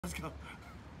Let's go.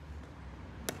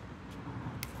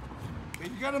 Hey,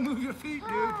 you gotta move your feet,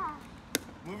 dude.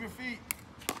 Move your feet.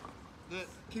 Good.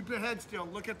 Keep your head still.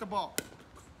 Look at the ball.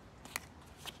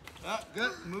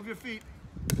 Good. Move your feet.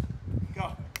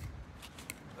 Go.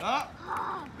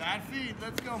 Bad feet.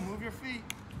 Let's go. Move your feet.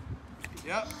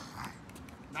 Yep.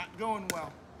 Not going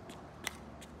well.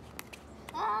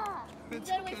 You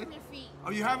get away from your feet.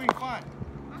 Are you having fun?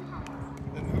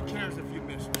 Then who cares if you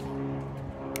miss?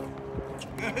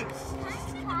 Good.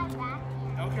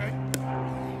 Okay.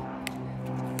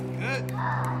 Good.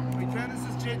 Pretend this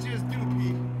is JJ's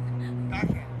doopy.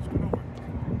 Backhand. Scoot over.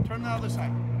 Turn the other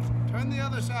side. Turn the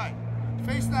other side.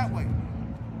 Face that way.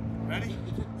 Ready?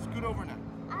 Scoot over now.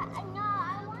 No,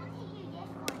 I want to do this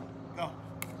one. Go.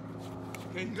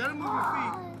 Okay, you gotta move your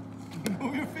feet.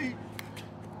 Move your feet.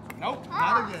 Nope,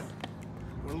 not again.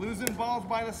 We're losing balls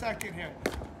by the second here.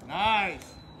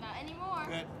 Nice. Not anymore.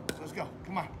 Good. Let's go.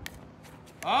 Come on.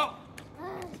 Up.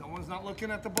 Someone's not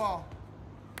looking at the ball.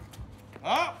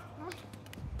 Up.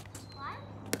 What?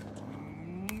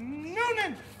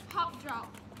 Noonan. Hop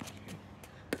drop.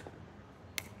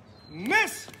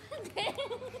 Miss. Stop saying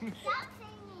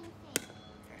anything.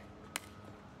 Okay.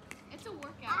 It's a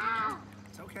workout.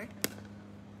 It's okay.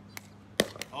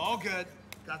 All good.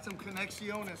 Got some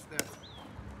connexiones there.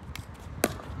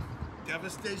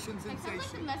 Devastation I sound like the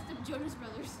sensation. messed up Jonas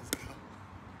Brothers.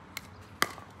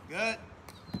 Good.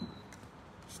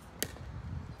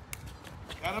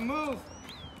 Gotta move.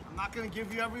 I'm not gonna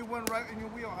give you everyone right in your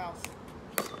wheelhouse.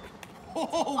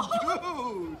 Oh,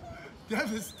 dude!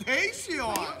 Devastation!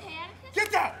 Are you okay, Atticus?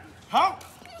 Get that! Huh?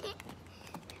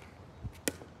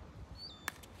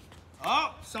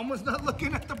 Oh, someone's not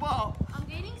looking at the ball. I'm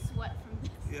getting sweat from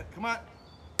this. Yeah, come on.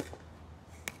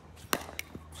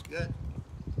 Good.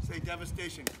 Say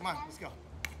devastation. Come on, let's go.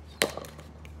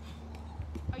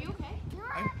 Are you okay?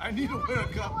 I need to wear a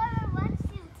glove.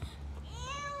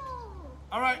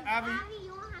 All right, Abby. Abby,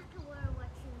 you don't have to wear a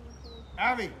wetsuit.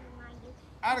 Abby.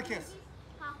 Atticus.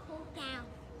 Cool down.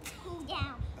 Cool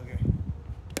down. Okay.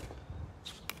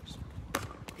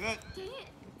 Good. Dang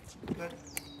it. Good.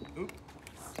 Oop.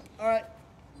 All right.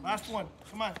 Last one.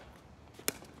 Come on.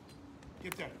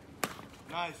 Get there.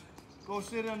 Nice. Go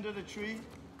sit under the tree.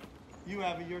 You,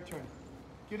 Abby, your turn.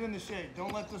 Get in the shade.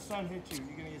 Don't let the sun hit you.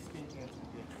 You're going to get skin cancer.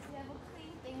 Yeah. We have a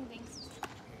clean thing, thanks.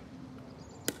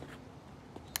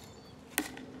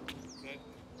 Good.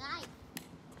 Nice.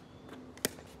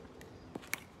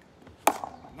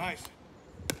 Nice.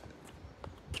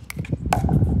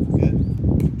 Good.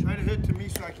 Try to hit to me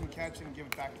so I can catch it and give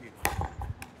it back to you.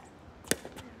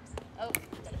 Oh.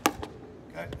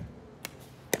 Good.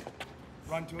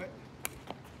 Run to it.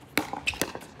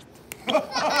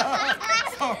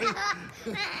 Sorry.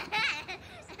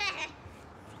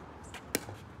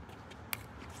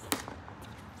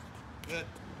 Good.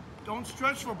 Don't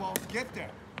stretch for balls. Get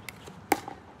there.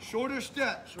 Shorter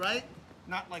steps, right?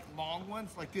 Not like long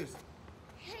ones, like this.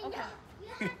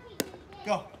 Okay.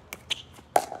 Go.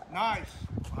 Nice.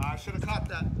 I should have caught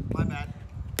that. My bad.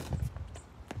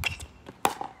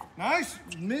 Nice.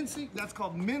 Mincing. That's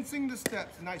called mincing the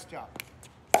steps. Nice job.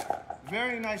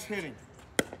 Very nice hitting.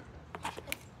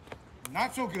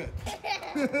 Not so good.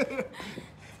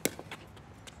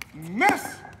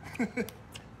 Miss.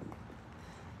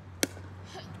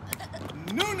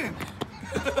 Noonan.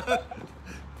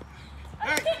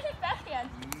 Hey. Backhand.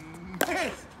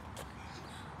 Miss.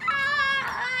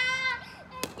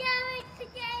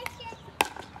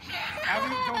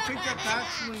 Abby, don't take that back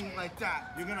swing like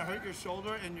that. You're gonna hurt your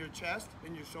shoulder and your chest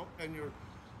and your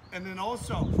and then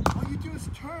also all you do is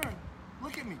turn.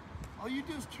 Look at me. All you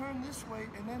do is turn this way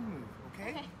and then move.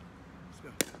 Okay? Okay. Let's go.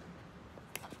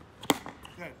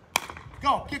 Good.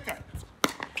 Go. Get there.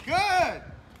 Good.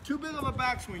 Too big of a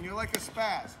backswing. You're like a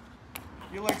spaz.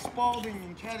 You're like Spalding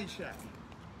in Caddyshack.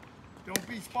 Don't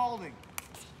be Spalding.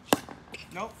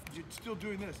 Nope. You're still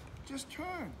doing this. Just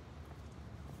turn.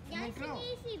 And then go.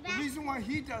 The reason why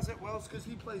he does it well is because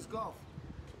he plays golf.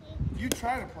 You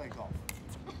try to play golf.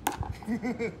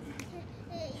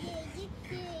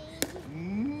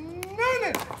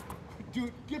 Noonan!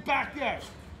 Dude, get back there.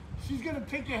 She's gonna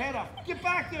take your head off. Get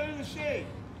back there in the shade.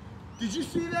 Did you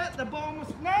see that? The ball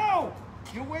almost, no!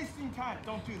 You're wasting time.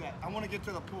 Don't do that. I want to get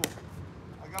to the pool.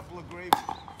 I got blood gravy.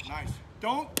 Nice.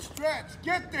 Don't stretch.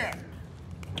 Get there.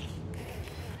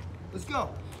 Let's go.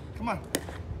 Come on.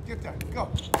 Get there. Go.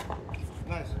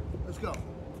 Nice. Let's go.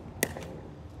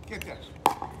 Get there.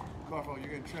 Careful, you're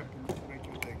going to trip and break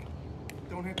your leg.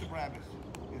 Don't hit the rabbits.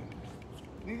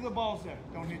 Yeah. Leave the balls there.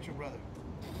 Don't hit your brother.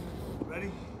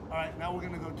 Ready? All right, now we're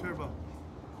going to go turbo.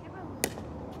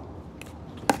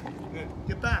 Good.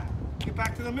 Get back. Get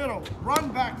back to the middle.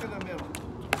 Run back to the middle.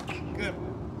 Good.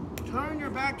 Turn your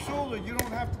back shoulder. You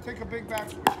don't have to take a big back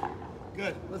swing.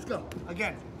 Good. Let's go.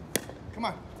 Again. Come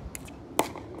on.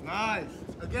 Nice.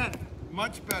 Again.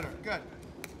 Much better. Good.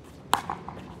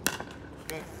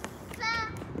 Good.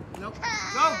 Nope.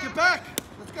 Go. Get back.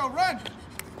 Let's go. Run.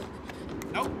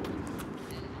 Nope.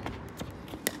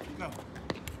 Go.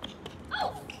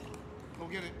 Go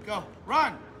get it. Go.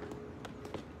 Run.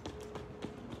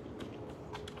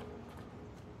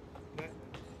 Okay.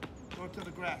 Go to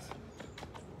the grass.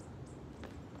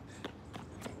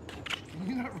 Can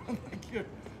you not run like you're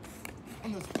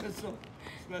on the special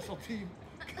team?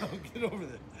 Go, get over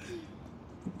there.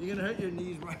 You're gonna hurt your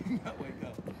knees running that way.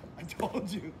 Go. I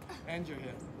told you. And your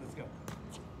hip. Let's go.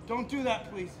 Don't do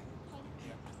that, please.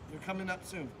 Yeah. You're coming up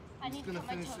soon. I I'm just need to gonna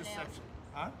cut my finish this toenail. section.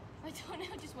 Huh? My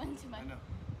toenail just went into my. I know.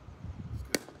 It's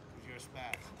good. Because you're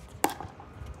a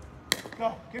spaz.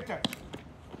 Go. Get there.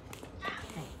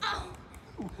 Ow.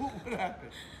 What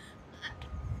happened?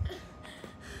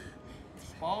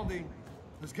 Spalding.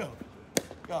 Let's go.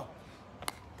 Go.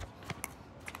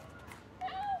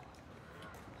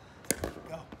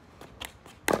 Go.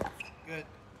 Good.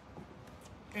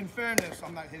 In fairness,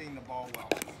 I'm not hitting the ball well.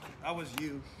 That was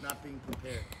you not being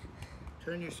prepared.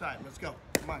 Turn your side. Let's go.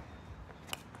 Come on.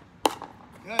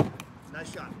 Good.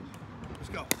 Nice shot. Let's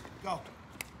go. Go.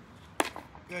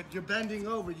 Good. You're bending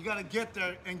over. You got to get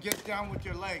there and get down with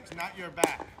your legs, not your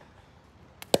back.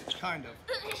 Kind of.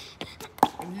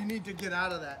 And you need to get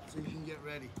out of that so you can get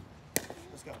ready.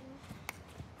 Let's go.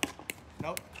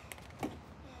 Nope.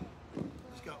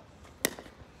 Let's go.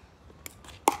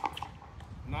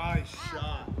 Nice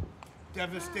shot.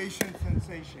 Devastation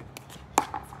sensation.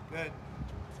 Good.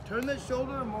 Turn the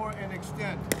shoulder more and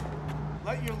extend.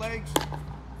 Let your legs,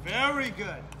 very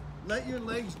good. Let your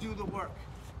legs do the work.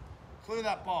 Clear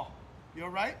that ball. You all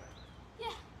right?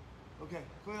 Yeah. Okay,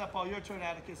 clear that ball. Your turn,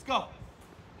 Atticus. Go.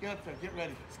 Get up there. Get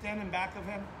ready. Stand in back of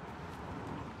him.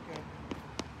 Okay.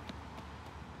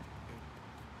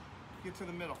 Get to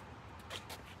the middle.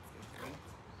 Okay.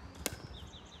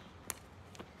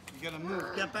 You gotta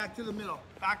move. Get back to the middle.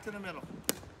 Back to the middle.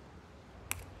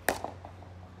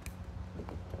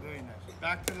 Very nice.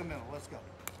 Back to the middle. Let's go.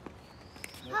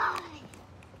 Yep.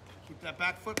 Keep that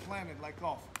back foot planted like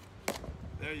golf.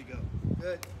 There you go.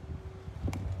 Good.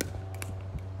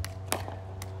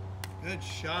 Good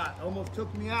shot. Almost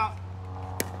took me out.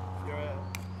 You're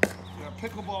a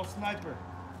pickleball sniper.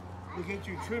 Look at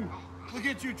you trim. Look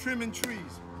at you trimming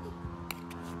trees.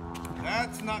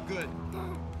 That's not good.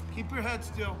 Keep your head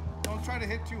still. Don't try to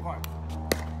hit too hard.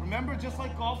 Remember, just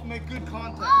like golf, make good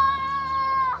contact.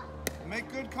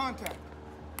 Make good contact.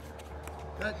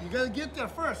 You gotta get there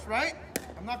first, right?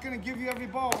 I'm not gonna give you every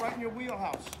ball right in your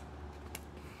wheelhouse.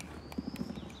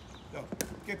 Go.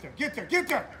 Get there. Get there. Get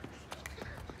there.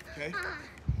 Okay.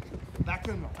 Back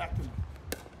to the middle. Back to the middle.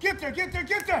 Get there. Get there.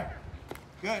 Get there.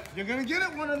 Good. You're gonna get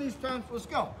it one of these times. Let's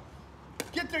go.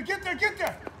 Get there. Get there. Get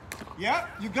there. Yeah,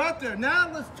 you got there. Now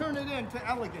let's turn it into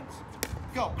elegance.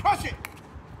 Go. Crush it.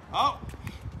 Oh,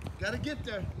 gotta get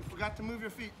there. You forgot to move your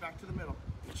feet back to the middle.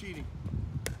 You're cheating.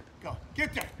 Go.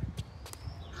 Get there.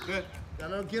 Good.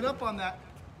 Gotta get up on that.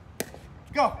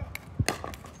 Go.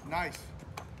 Nice.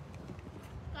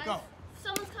 Guys, Go.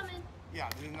 someone's coming. Yeah,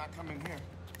 they're not coming here.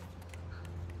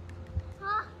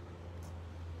 Huh?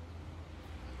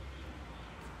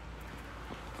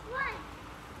 What?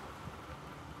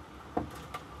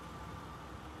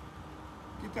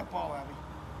 Get that ball, Abby.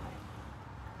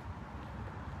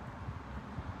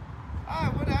 Hi,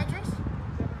 what address?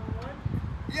 701?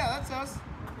 Yeah, that's us.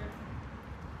 Okay.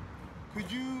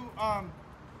 Could you,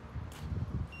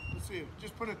 let's see,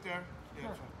 just put it there. Yeah,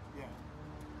 Sure. fine. Yeah.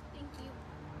 Thank you.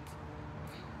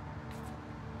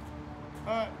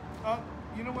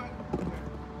 You know what? Here,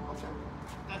 I'll check.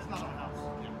 That's not our house.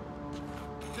 Yeah.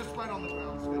 Just right on the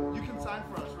ground. Good. You can sign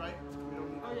for us, right? We don't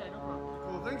need Oh yeah, no problem.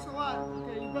 Cool. Thanks a lot.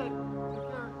 Okay, you bet. Take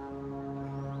care.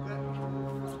 Good.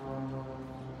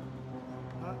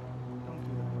 Don't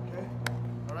do that, okay?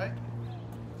 All right?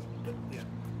 Yeah.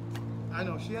 I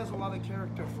know, she has a lot of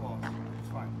character flaws. It's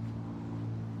fine.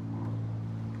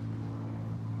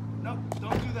 No,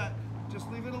 don't do that.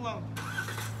 Just leave it alone.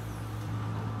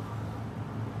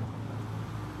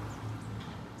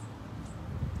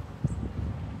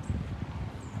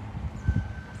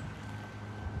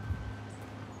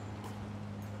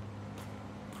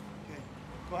 Okay,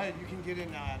 go ahead. You can get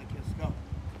in now, Atticus. Go.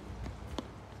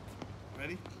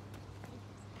 Ready?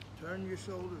 Turn your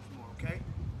shoulders more, okay?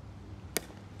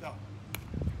 Go.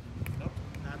 Nope.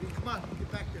 Abby, come on.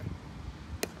 Get back there.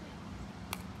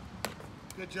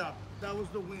 Good job. That was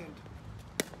the wind.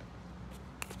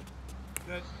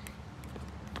 Good.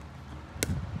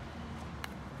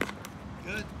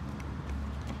 Good.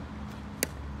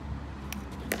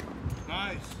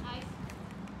 Nice. Nice.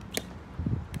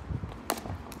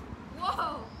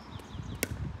 Whoa.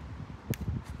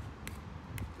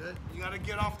 Good. You got to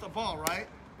get off the ball, right?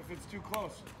 If it's too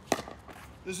close.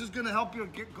 This is going to help you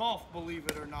get golf, believe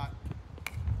it or not.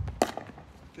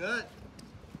 Good.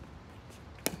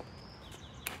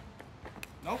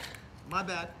 Nope. My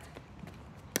bad.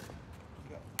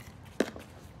 Good.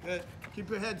 Good. Keep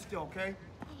your head still, okay?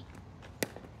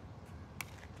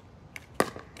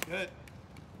 Good.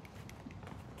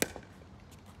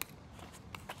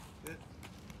 Good.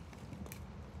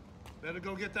 Better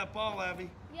go get that ball, Abby.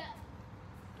 Yeah.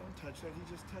 Don't touch that. He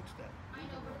just touched that. I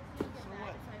know, but it's gonna get So bad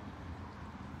what? if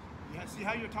I... Yeah, see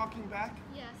how you're talking back?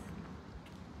 Yes.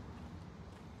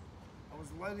 I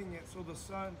was letting it so the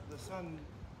sun,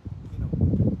 you know,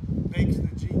 makes the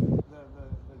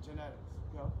genetics.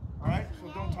 Go. All right.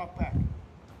 So don't talk back.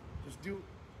 Just do.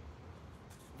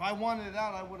 If I wanted it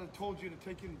out, I would have told you to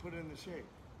take it and put it in the shade.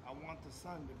 I want the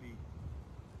sun to be.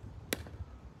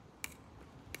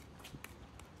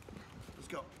 Let's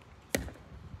go.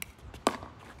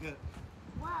 Good.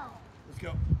 Wow. Let's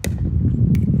go.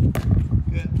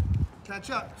 Good. Catch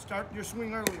up. Start your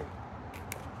swing earlier.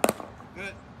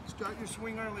 Good. Start your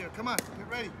swing earlier. Come on. Get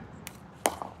ready.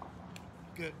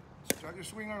 Good. Start your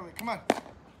swing earlier. Come on.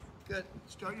 Good.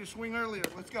 Start your swing earlier.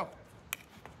 Let's go.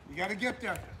 You got to get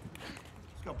there.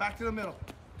 Let's go. Back to the middle.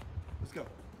 Let's go.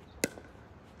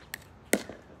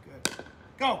 Good.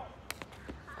 Go.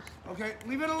 Okay.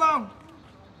 Leave it alone.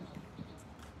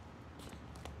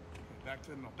 Okay, back to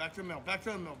the middle. Back to the middle. Back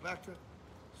to the middle. Back to.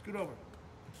 Scoot over.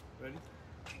 Ready?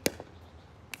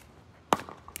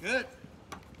 Good.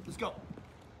 Let's go.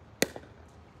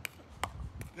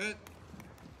 Good.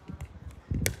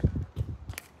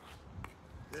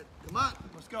 Good. Come on.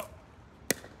 Let's go.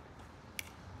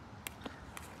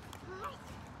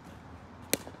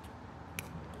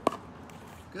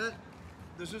 Good.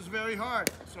 This is very hard,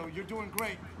 so you're doing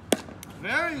great.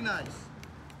 Very nice.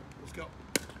 Let's go.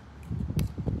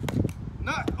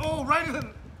 Nut. Oh, right in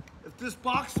the... If this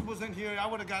box wasn't here, I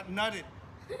would have got nutted.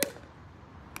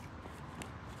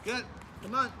 Good.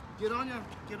 Come on. Get on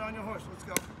your horse. Let's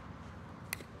go.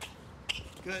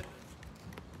 Good.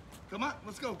 Come on.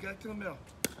 Let's go. Get to the middle.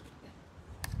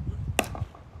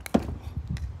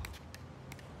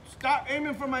 Stop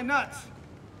aiming for my nuts.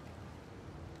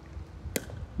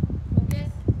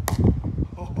 Focus.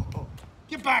 Oh,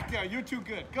 get back there. You're too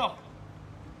good. Go.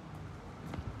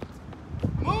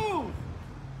 Move.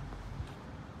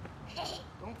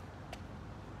 Don't.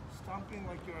 Stomping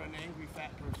like you're an angry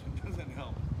fat person doesn't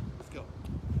help. Let's go.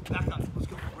 Back up. Let's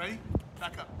go. Ready?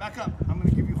 Back up. Back up. I'm going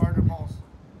to give you harder balls.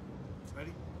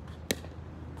 Ready?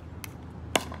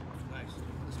 Nice.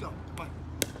 Let's go. Come on.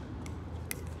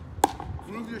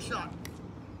 Move your shot.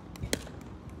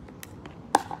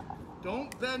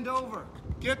 Don't bend over.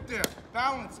 Get there.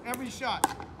 Balance every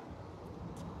shot.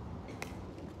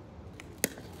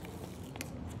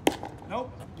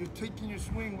 Nope. You're taking your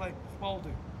swing like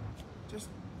Spalding. Just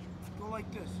go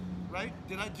like this, right?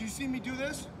 Do you see me do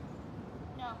this?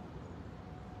 No.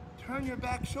 Turn your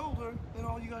back shoulder, then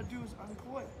all you gotta do is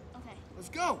uncoil. Okay. Let's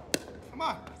go. Come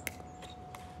on.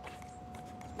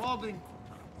 Spalding.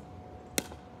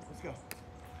 Let's go.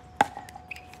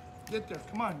 Get there.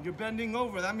 Come on. You're bending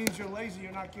over. That means you're lazy.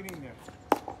 You're not getting there.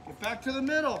 Get back to the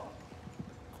middle.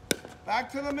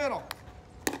 Back to the middle.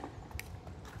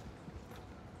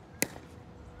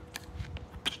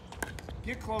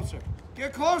 Get closer.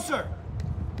 Get closer.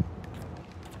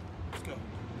 Let's go.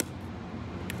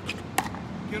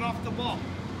 Get off the ball.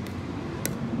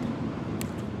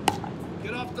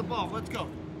 Get off the ball. Let's go.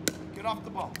 Get off the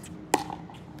ball.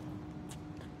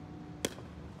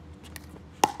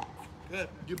 Good.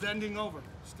 You're bending over.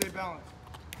 Stay balanced.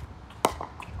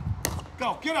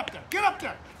 Go. Get up there. Get up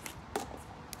there.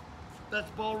 That's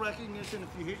ball recognition.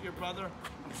 If you hit your brother,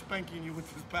 I'm spanking you with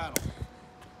this paddle.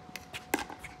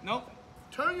 Nope.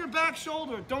 Turn your back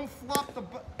shoulder. Don't flop the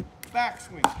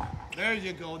backswing. There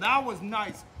you go. That was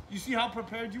nice. You see how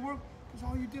prepared you were? Because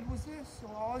all you did was this. So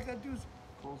all I got to do is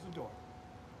close the door.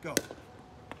 Go.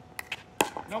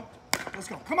 Nope. Let's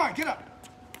go. Come on. Get up.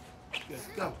 Good.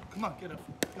 Go. Come on. Get up.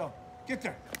 Go. Get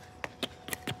there.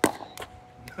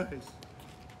 Nice.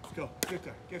 Let's go. Get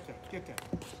there. Get there. Get there.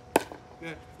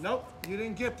 Good. Nope. You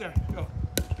didn't get there. Go.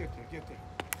 Get there. Get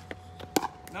there.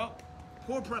 Nope.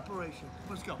 Poor preparation.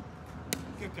 Let's go.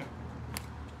 Get there.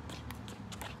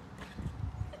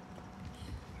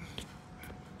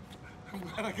 I'm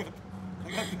glad I got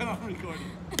that on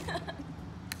recording.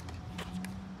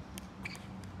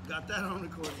 Got that on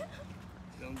recording.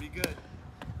 It's gonna be good.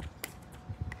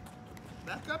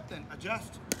 Back up then.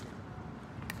 Adjust.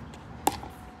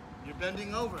 You're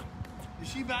bending over. Is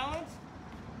she balanced?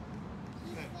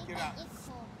 Okay, get out. It's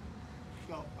cool.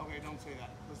 Go. Okay, don't say that.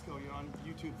 Let's go. You're on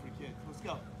YouTube for kids. Let's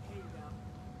go. There you go.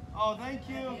 Oh, thank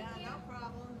you. Yeah, no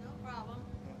problem. No problem.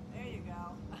 There you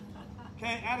go.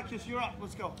 Okay, Atticus, you're up.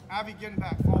 Let's go. Abby, getting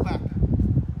back. Fall back.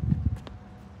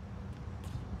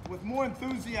 With more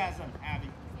enthusiasm, Abby.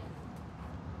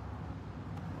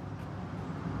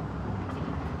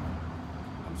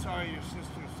 I'm sorry your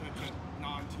sister's such a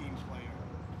non-team player.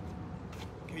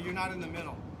 Okay, you're not in the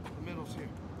middle. The middle's here.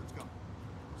 Let's go.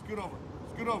 Scoot over.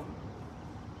 Scoot over.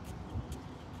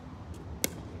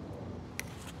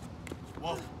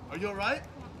 Whoa. Are you all right?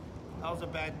 That was a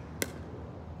bad...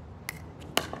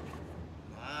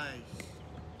 Nice.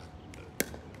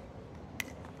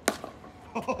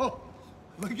 Oh,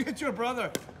 look at your brother.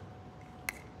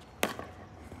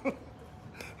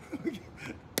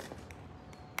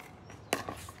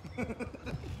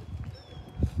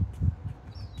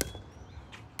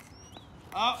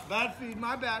 Oh, bad feed,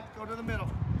 my bad. Go to the middle.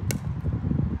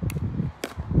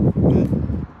 Good.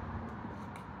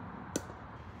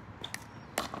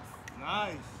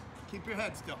 Nice. Keep your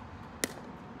head still.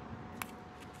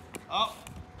 Oh,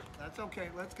 that's okay.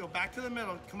 Let's go back to the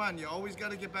middle. Come on, you always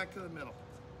got to get back to the middle.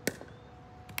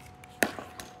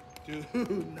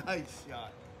 Dude, nice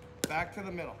shot. Back to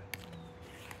the middle.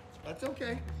 That's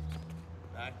okay.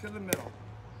 Back to the middle.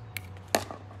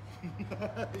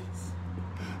 Nice.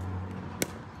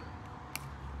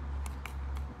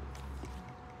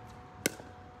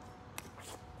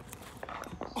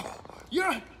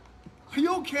 Are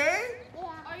you okay? Yeah.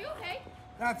 Are you okay?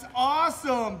 That's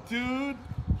awesome, dude.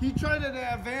 He tried an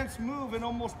advanced move and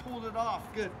almost pulled it off.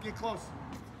 Good, get close.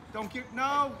 Don't get,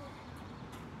 no.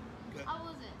 Good. I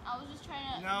wasn't. I was just trying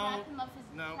to No, wrap him up his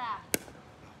no. trap.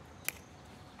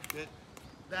 Good.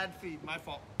 Bad feed, my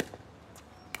fault.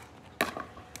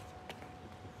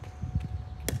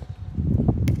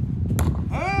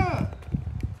 Ah!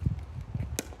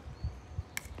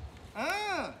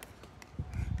 Ah!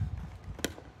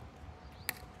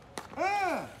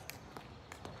 Ah!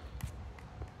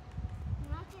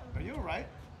 Are you all right?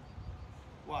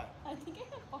 What? I think I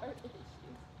have heart issues.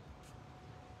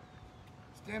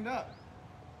 Stand up.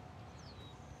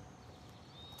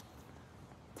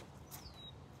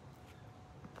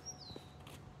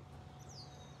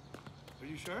 Are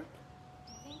you sure?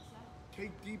 I think so.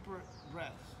 Take deeper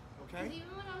breaths, okay? 'Cause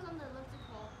even when I was on the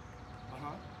elliptical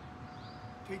Uh-huh.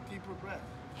 Take deeper breaths.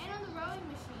 and on the rowing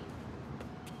machine.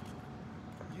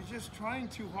 You're just trying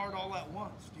too hard all at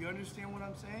once. Do you understand what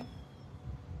I'm saying?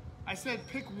 I said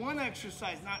pick one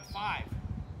exercise, not 5.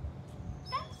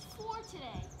 That's 4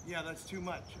 today. Yeah, that's too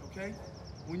much, okay?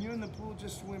 When you're in the pool,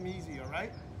 just swim easy, all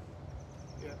right?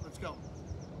 Yeah, let's go.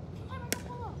 Marco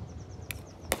Polo.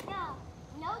 No.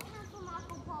 No time for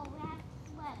Marco Polo. We have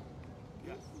to let.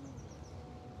 Yeah.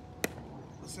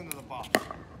 Listen to the boss.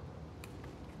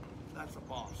 That's a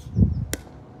boss.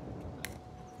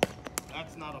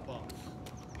 That's not a boss.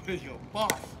 There you go,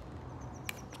 boss.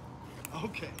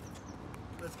 Okay,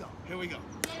 let's go. Here we go.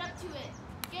 Get up to it.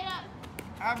 Get up.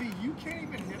 Abby, you can't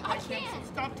even hit I like that, can't.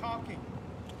 so stop talking.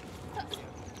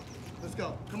 Let's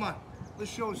go. Come on.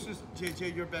 Let's show Sister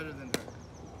JJ you're better than her.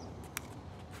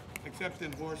 Except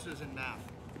in horses and math.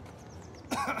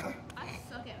 I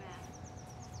suck at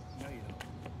math. No, you don't.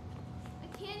 I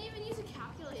can't even use a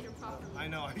calculator properly. I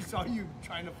know. I saw you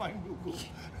trying to find Google.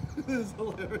 This is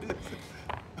hilarious.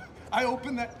 I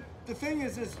opened that. The thing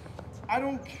is I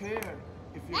don't care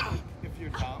if you're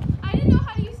dumb. I didn't know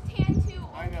how to use tan 2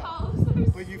 I or know. colors.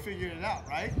 But you figured it out,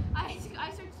 right? I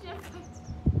searched it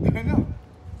up. I know.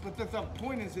 But the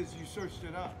point is you searched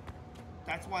it up.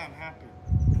 That's why I'm happy.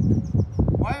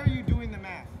 Why are you doing the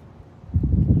math?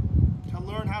 To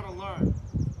learn how to learn.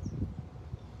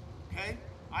 Okay?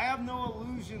 I have no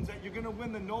illusions that you're going to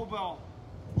win the Nobel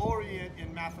laureate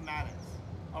in mathematics.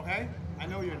 Okay? I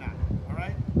know you're not. All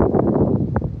right?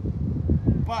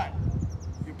 But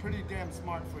you're pretty damn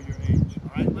smart for your age.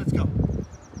 All right? Let's go.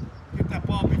 Get that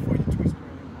ball before you twist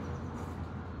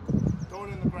it. Throw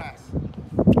it in the grass.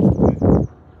 Okay.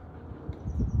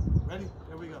 Ready?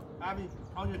 Here we go. Abby,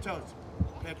 on your toes.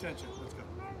 Pay attention. Let's go.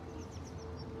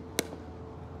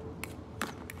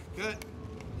 Good.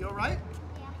 You all right?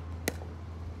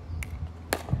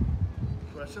 Yeah.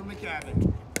 Pressure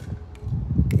McCabbin.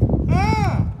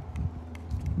 Ah!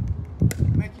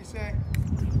 Make you say,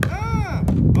 ah!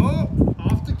 Oh,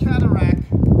 off the cataract.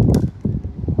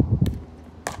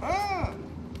 Ah!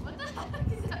 What the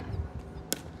heck is that?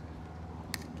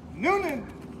 Noonan!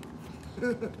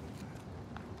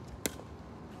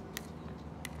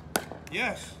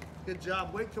 Yes. Good Good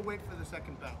job. Wait for the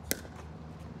second bounce.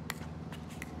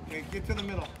 Okay, get to the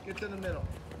middle. Get to the middle.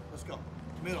 Let's go.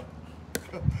 Middle.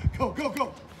 Go, go,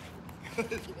 go.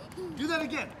 Do that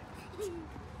again.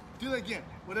 Do that again.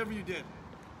 Whatever you did.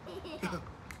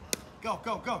 Go,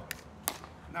 go, go.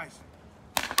 Nice.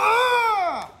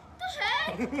 Ah!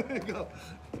 Go.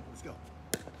 Let's go.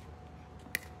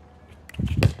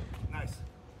 Nice.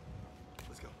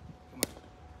 Let's go. Come on.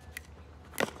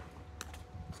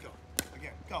 Let's go.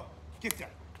 Again. Go. Get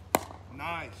that.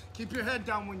 Nice. Keep your head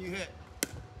down when you hit.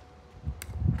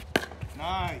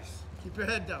 Nice. Keep your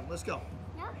head down. Let's go.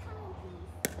 No coming,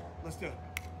 please. Let's do it.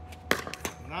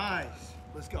 Nice.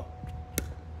 Let's go.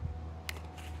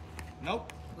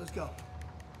 Nope. Let's go.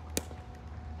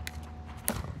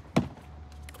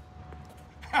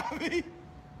 Abby?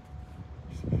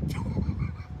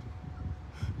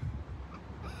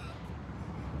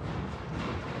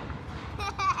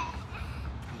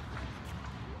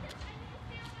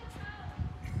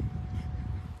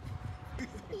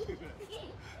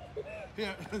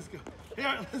 Here, let's go.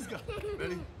 Here, let's go.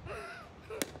 Ready?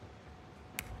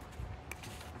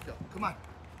 Let's go. Come on.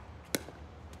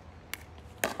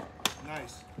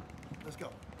 Nice. Let's go.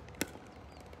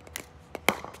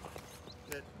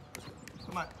 Good. Let's go.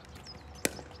 Come on.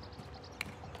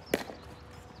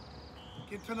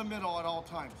 Get to the middle at all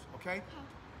times, okay?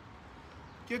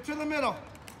 Get to the middle.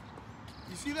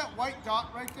 You see that white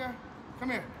dot right there?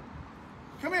 Come here.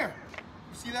 Come here.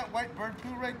 You see that white bird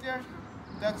poo right there?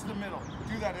 That's the middle.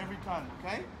 Do that every time,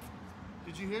 okay?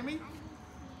 Did you hear me?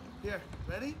 Here,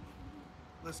 ready?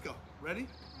 Let's go. Ready?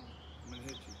 I'm gonna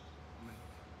hit you.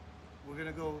 We're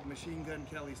gonna go Machine Gun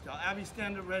Kelly style. Abby,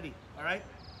 stand up ready, all right?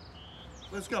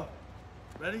 Let's go.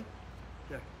 Ready?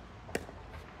 Here.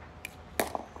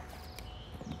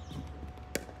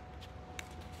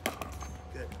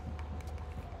 Good.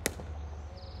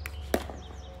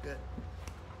 Good.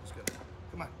 Let's go.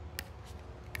 Come on.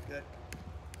 Good.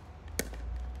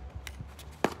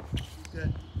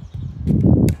 Good.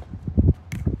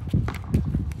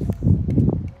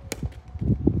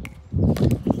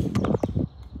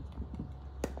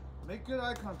 Make good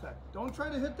eye contact. Don't try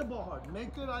to hit the ball hard.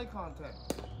 Make good eye contact.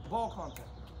 Ball contact.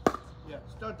 Yeah,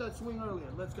 start that swing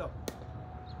earlier. Let's go.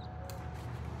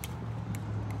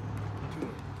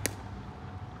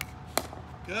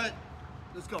 Good.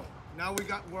 Let's go. Now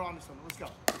we're on to something. Let's go.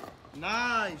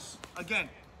 Nice. Again.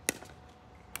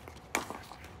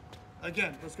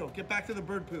 Again. Let's go. Get back to the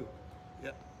bird poo.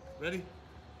 Yep. Ready?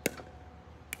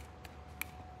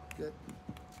 Good.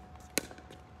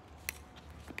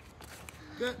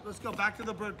 Good. Let's go. Back to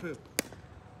the bird poo.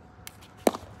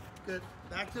 Good.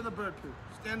 Back to the bird poo.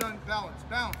 Stand on balance.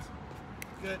 Bounce.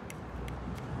 Good.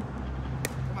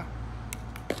 Come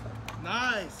on.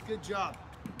 Nice. Good job.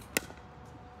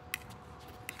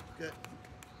 Good.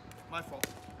 My fault.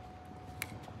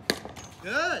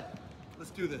 Good.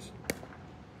 Let's do this.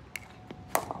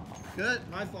 Good.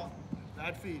 My fault.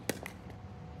 Bad feed.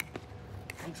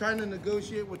 I'm trying to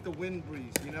negotiate with the wind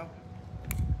breeze, you know?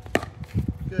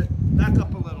 Good. Back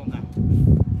up a little now.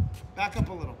 Back up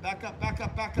a little. Back up, back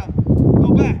up, back up.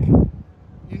 Go back.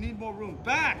 You need more room.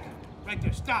 Back. Right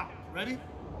there. Stop. Ready?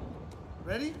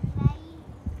 Ready? Ready?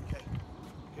 Okay.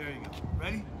 Here you go.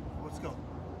 Ready? Let's go.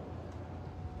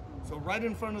 So right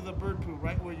in front of the bird poo,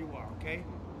 right where you are, okay?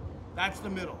 That's the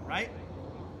middle, right?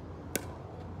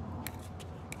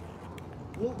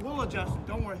 We'll adjust.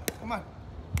 Don't worry. Come on.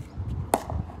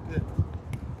 Good.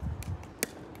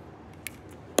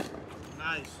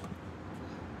 Nice.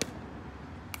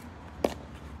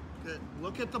 Good.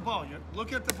 Look at the ball.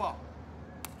 Look at the ball.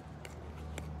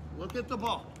 Look at the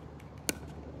ball.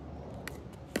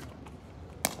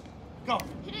 Go.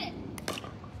 Hit it.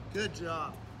 Good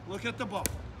job. Look at the ball.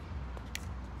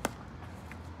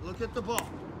 Look at the ball.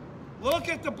 Look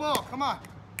at the ball. Come on.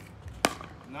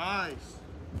 Nice.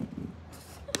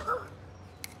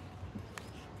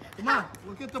 Come on.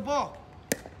 Look at the ball.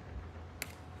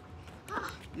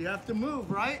 You have to move,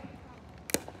 right?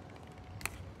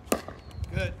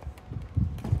 Good.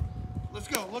 Let's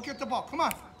go. Look at the ball. Come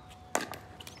on.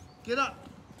 Get up.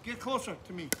 Get closer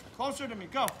to me. Closer to me.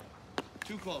 Go.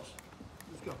 Too close.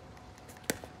 Let's go.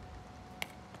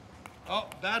 Oh,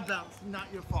 bad bounce.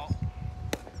 Not your fault.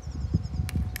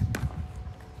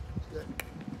 Good.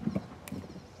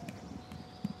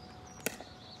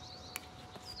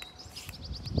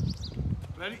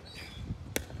 Ready?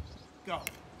 Go.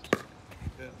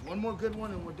 Good. One more good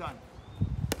one and we're done.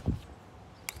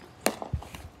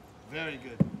 Very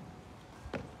good.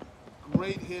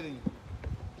 Great hitting.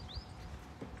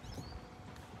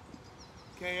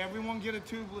 Okay, everyone get a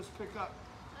tube. Let's pick up.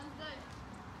 Sounds good.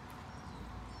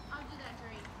 I'll do that,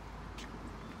 great.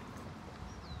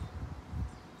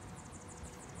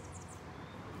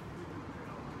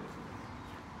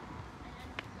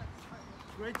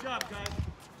 Great job, guys.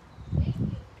 Thank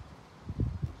you.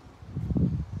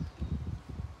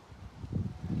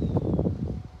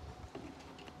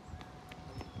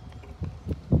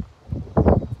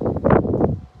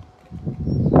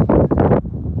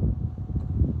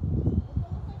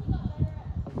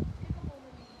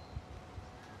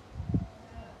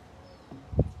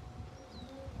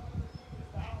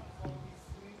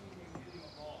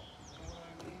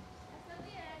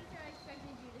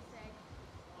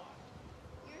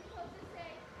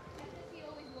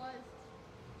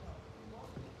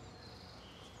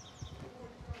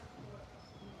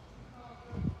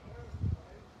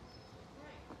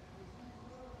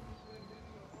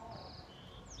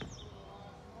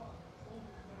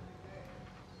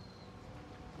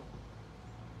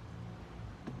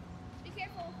 Be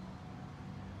careful.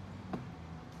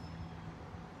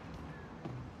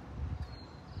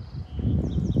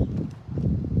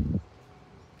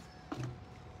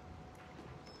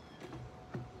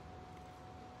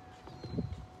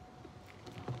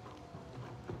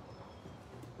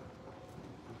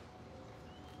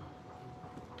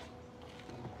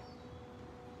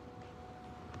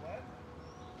 What?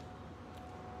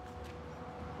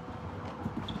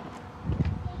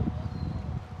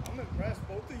 I'm impressed.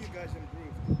 Both of you guys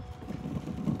improved.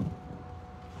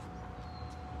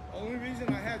 Only reason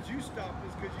I had you stop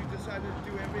is because you decided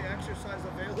to do every exercise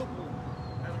available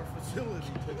at our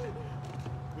facility today.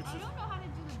 Which I is, don't know how to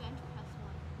do the bench press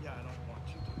one. yeah, I don't want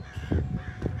you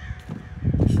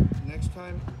to. Next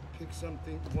time, pick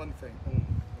something, one thing only,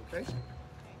 okay?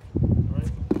 All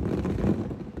right?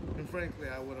 And frankly,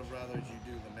 I would have rather you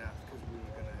do the math because we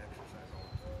were going to exercise all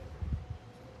the time.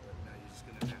 But now you're just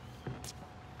going to nap.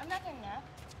 I'm not gonna nap.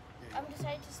 Yeah, I'm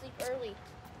decided to sleep early.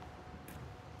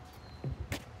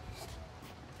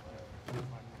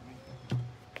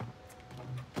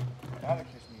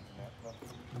 Atticus needs a nap.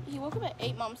 He woke up at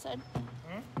 8, Mom said.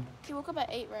 Huh? He woke up at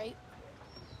 8, right?